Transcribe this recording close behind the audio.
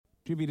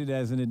distributed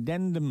as an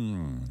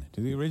addendum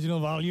to the original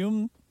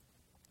volume.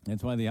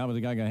 That's why the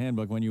Habadagaga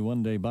Handbook, when you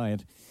one day buy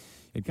it,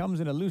 it comes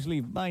in a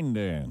loose-leaf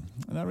binder.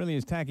 Not really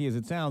as tacky as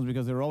it sounds,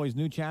 because there are always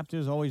new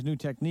chapters, always new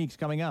techniques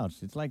coming out.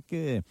 It's like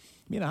being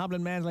a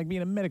hoblin' man is like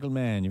being a medical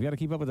man. You've got to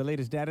keep up with the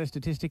latest data,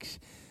 statistics,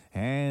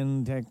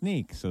 and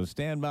techniques. So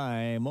stand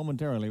by.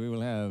 Momentarily, we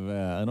will have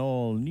an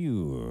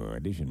all-new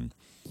edition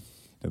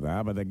to the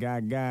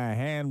Habadagaga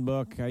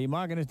Handbook. Are you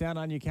marking this down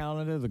on your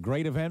calendar? The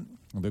great event,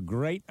 the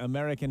Great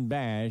American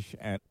Bash,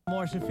 at a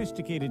more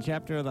sophisticated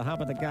chapter of the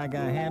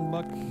Habadagaga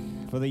Handbook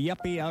for the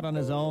yuppie out on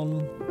his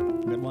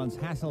own that wants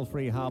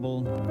hassle-free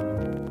hobble.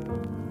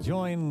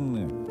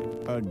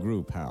 Join a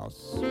group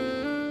house.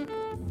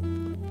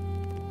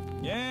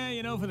 Yeah,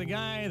 you know, for the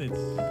guy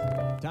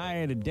that's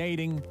tired of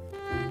dating,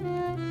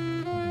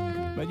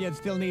 but yet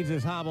still needs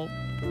his hobble,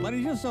 but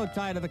he's just so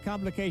tired of the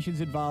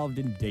complications involved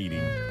in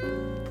dating.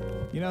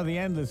 You know, the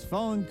endless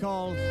phone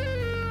calls.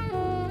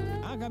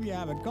 How come you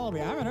haven't called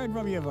me? I haven't heard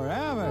from you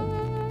forever.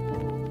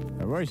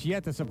 Or worse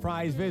yet, the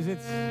surprise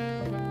visits.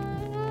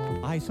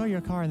 I saw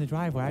your car in the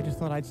driveway. I just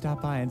thought I'd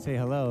stop by and say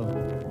hello.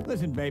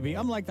 Listen, baby,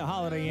 I'm like the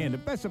Holiday Inn. The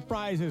best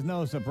surprise is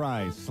no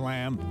surprise.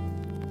 Slam.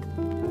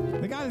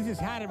 The guy that's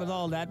just had it with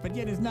all that, but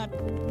yet is not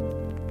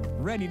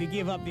ready to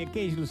give up the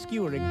occasional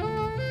skewering.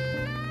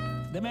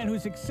 The man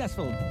who's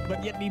successful,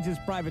 but yet needs his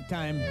private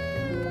time.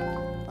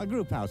 A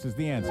group house is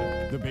the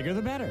answer. The bigger,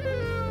 the better.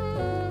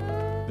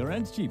 The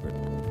rent's cheaper.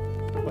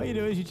 What you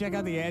do is you check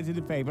out the ads in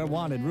the paper.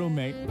 Wanted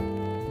roommate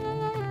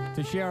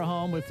to share a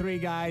home with 3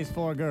 guys,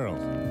 4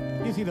 girls.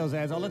 You see those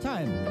ads all the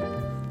time.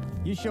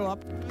 You show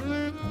up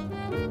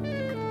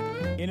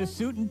in a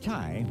suit and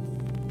tie,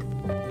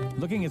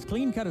 looking as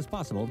clean cut as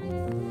possible,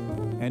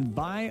 and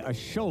buy a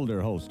shoulder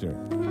holster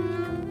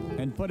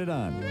and put it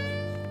on.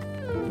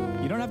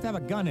 You don't have to have a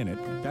gun in it.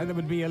 That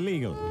would be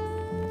illegal.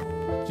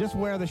 Just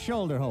wear the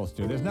shoulder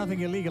holster. There's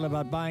nothing illegal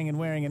about buying and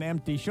wearing an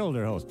empty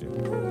shoulder holster.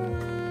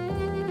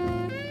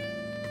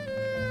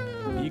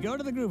 You go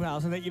to the group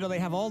house, and they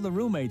have all the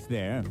roommates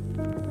there.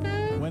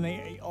 When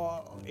they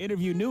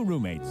interview new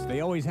roommates, they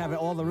always have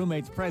all the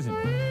roommates present.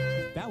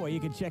 That way you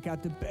can check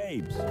out the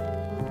babes.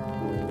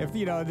 If,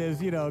 there's,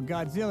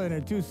 Godzilla and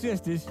her 2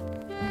 sisters,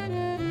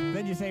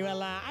 then you say,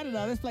 well, I don't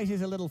know, this place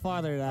is a little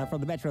farther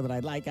from the metro than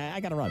I'd like. I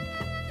got to run.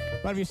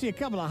 But if you see a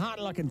couple of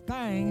hot-looking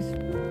things,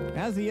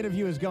 as the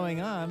interview is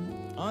going on,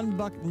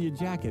 unbutton your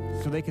jacket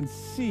so they can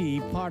see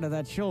part of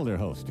that shoulder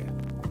holster.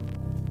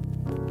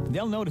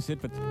 They'll notice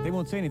it, but they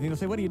won't say anything. They'll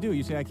say, what do you do?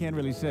 You say, I can't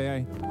really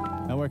say.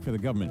 I work for the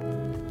government.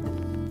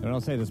 And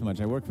I'll say this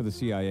much. I work for the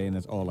CIA, and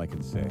that's all I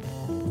can say.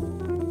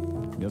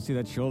 You'll see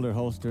that shoulder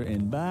holster,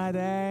 and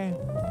buddy,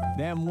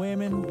 them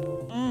women,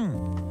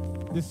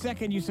 the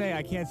second you say,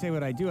 I can't say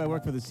what I do, I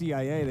work for the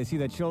CIA, they see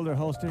that shoulder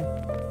holster,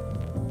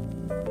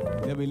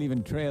 they'll be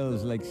leaving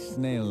trails like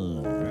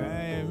snails.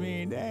 I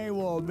mean, they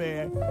won't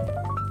be.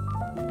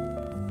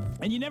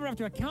 And you never have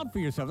to account for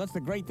yourself. That's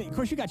the great thing. Of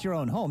course, you got your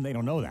own home. They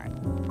don't know that.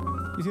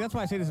 You see, that's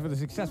why I say this is for the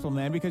successful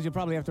man, because you'll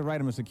probably have to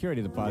write him a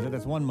security deposit.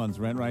 That's 1 month's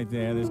rent right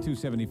there. There's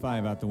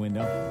 $275 out the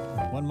window.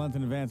 1 month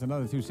in advance,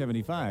 another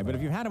 $275. But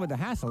if you've had it with the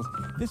hassles,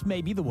 this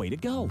may be the way to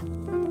go.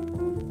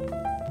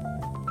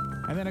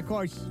 And then, of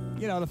course,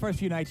 the first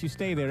few nights you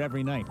stay there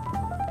every night.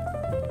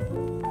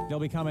 They'll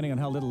be commenting on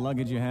how little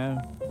luggage you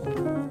have.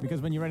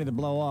 Because when you're ready to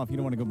blow off, you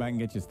don't want to go back and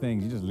get your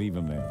things. You just leave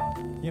them there.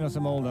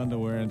 Some old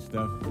underwear and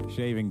stuff.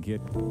 Shaving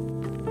kit.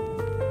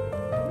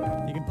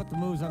 You can put the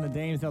moves on the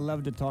dames. They'll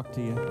love to talk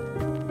to you.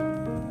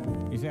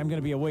 You say, I'm going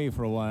to be away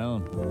for a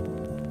while.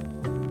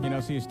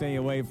 So you stay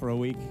away for a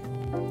week.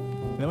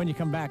 And then when you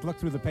come back, look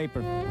through the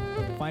paper.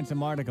 Find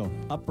some article.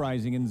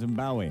 Uprising in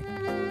Zimbabwe.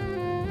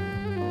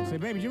 Say,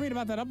 baby, did you read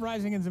about that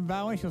uprising in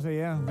Zimbabwe? She'll say,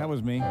 yeah, that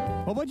was me.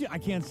 Well, what'd you? I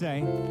can't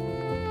say.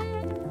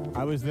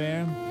 I was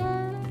there.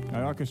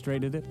 I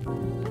orchestrated it.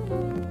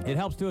 It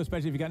helps, too,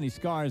 especially if you got any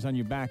scars on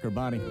your back or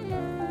body.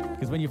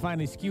 Because when you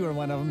finally skewer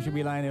one of them, she'll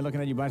be lying there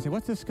looking at you and say,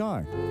 what's this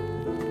scar?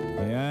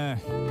 Yeah,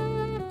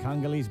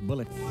 Congolese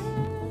bullets.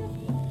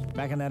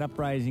 Back in that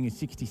uprising in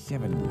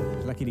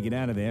 67. Lucky to get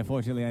out of there.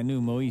 Fortunately, I knew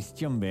Moise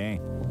Chumbe.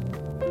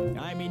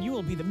 I mean, you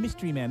will be the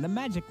mystery man, the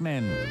magic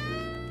man.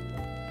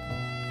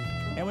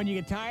 And when you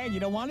get tired, you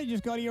don't want to,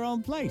 just go to your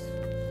own place.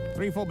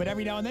 3-4, but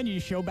every now and then you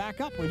show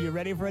back up when you're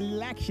ready for a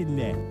little action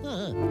there.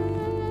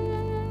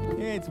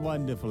 It's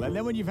wonderful. And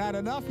then when you've had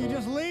enough, you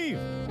just leave.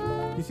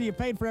 You see, you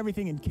paid for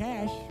everything in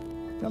cash.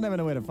 They'll never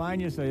know where to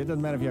find you, so it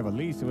doesn't matter if you have a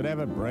lease or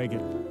whatever, break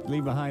it.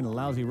 Leave behind a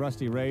lousy,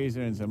 rusty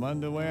razor and some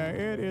underwear.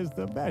 It is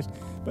the best.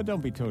 But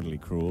don't be totally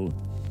cruel.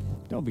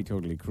 Don't be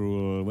totally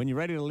cruel. When you're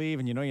ready to leave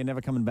and you know you're never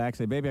coming back,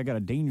 say, baby, I got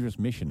a dangerous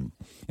mission.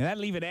 And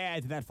that'll leave it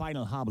add to that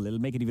final hobble. It'll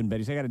make it even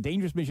better. Say, I got a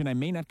dangerous mission. I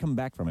may not come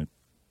back from it.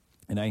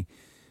 And I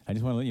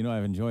just want to let you know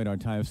I've enjoyed our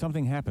time. If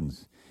something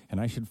happens and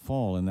I should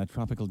fall in that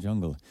tropical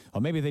jungle,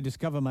 or maybe they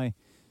discover my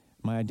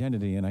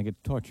identity and I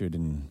get tortured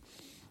in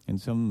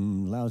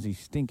some lousy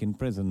stinking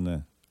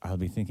prison, I'll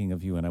be thinking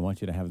of you and I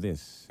want you to have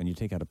this. And you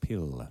take out a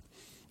pill.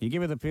 You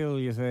give her the pill,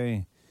 you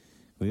say,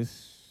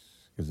 this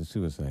Because the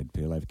suicide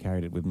pill, I've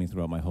carried it with me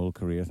throughout my whole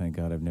career. Thank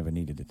God I've never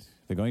needed it.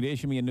 They're going to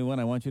issue me a new one.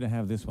 I want you to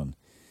have this one.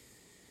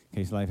 In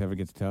case life ever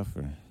gets tough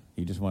or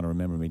you just want to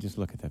remember me, just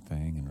look at that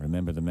thing and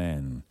remember the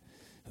man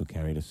who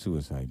carried a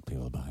suicide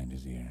pill behind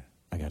his ear.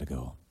 I gotta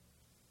go.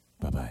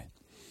 Bye-bye.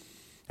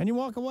 And you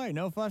walk away.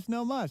 No fuss,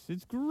 no muss.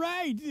 It's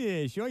great.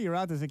 Yeah, sure, you're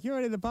out the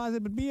security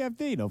deposit, but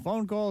BFD. No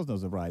phone calls, no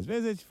surprise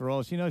visits. For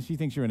all she knows, she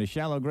thinks you're in a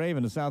shallow grave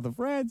in the south of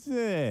France.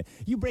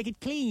 You break it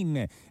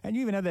clean. And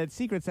you even have that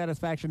secret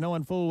satisfaction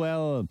knowing full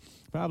well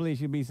probably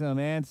she'll be some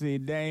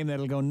antsy dame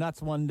that'll go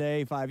nuts one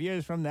day. 5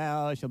 years from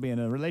now, she'll be in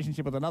a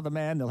relationship with another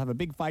man. They'll have a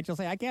big fight. She'll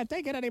say, I can't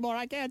take it anymore.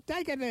 I can't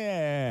take it.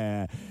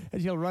 And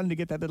she'll run to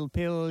get that little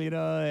pill,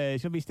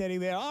 she'll be standing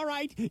there. All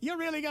right, you're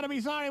really going to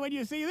be sorry when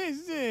you see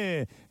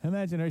this.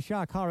 Imagine her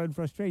shock, horror, and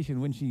frustration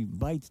when she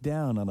bites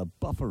down on a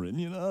bufferin.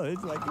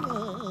 It's like...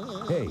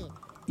 Hey,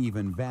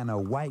 even Vanna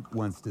White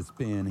wants to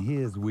spin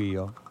his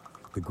wheel.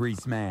 The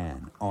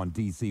Greasman on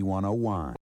DC 101.